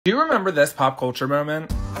Do you remember this pop culture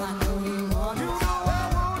moment?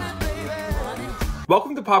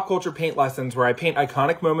 Welcome to Pop Culture Paint Lessons, where I paint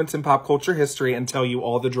iconic moments in pop culture history and tell you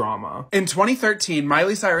all the drama. In 2013,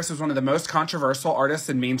 Miley Cyrus was one of the most controversial artists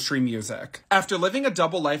in mainstream music. After living a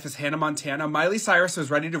double life as Hannah Montana, Miley Cyrus was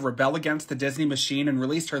ready to rebel against the Disney machine and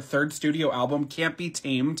released her third studio album, Can't Be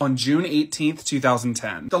Tamed, on June 18th,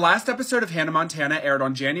 2010. The last episode of Hannah Montana aired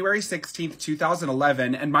on January 16th,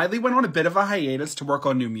 2011, and Miley went on a bit of a hiatus to work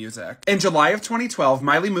on new music. In July of 2012,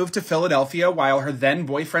 Miley moved to Philadelphia while her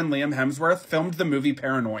then-boyfriend Liam Hemsworth filmed the movie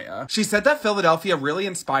Paranoia. She said that Philadelphia really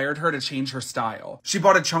inspired her to change her style. She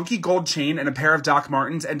bought a chunky gold chain and a pair of Doc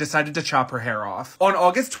Martens and decided to chop her hair off. On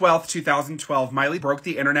August 12th, 2012, Miley broke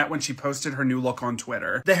the internet when she posted her new look on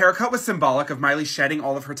Twitter. The haircut was symbolic of Miley shedding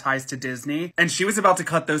all of her ties to Disney, and she was about to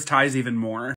cut those ties even more.